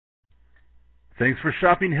Thanks for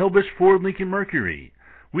shopping Hillbush Ford Lincoln Mercury.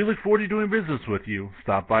 We look forward to doing business with you.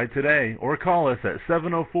 Stop by today or call us at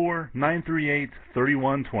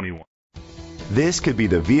 704-938-3121. This could be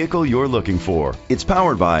the vehicle you're looking for. It's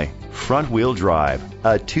powered by front-wheel drive,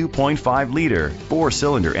 a 2.5-liter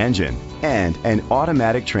 4-cylinder engine, and an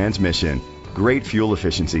automatic transmission. Great fuel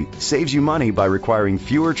efficiency saves you money by requiring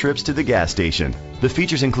fewer trips to the gas station. The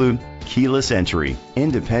features include keyless entry,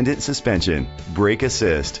 independent suspension, brake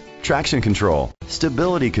assist, traction control,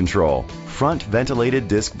 stability control, front ventilated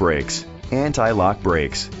disc brakes, anti-lock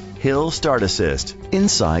brakes, hill start assist.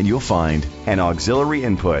 Inside you'll find an auxiliary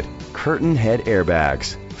input, curtain head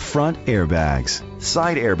airbags, front airbags,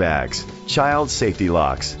 side airbags, child safety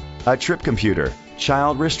locks, a trip computer,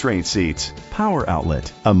 child restraint seats, power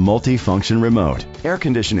outlet, a multi-function remote, air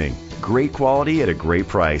conditioning. Great quality at a great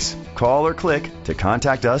price. Call or click to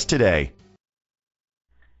contact us today.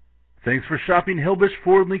 Thanks for shopping Hillbush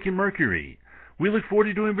Ford Lincoln Mercury. We look forward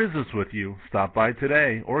to doing business with you. Stop by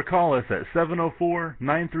today or call us at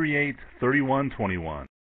 704-938-3121.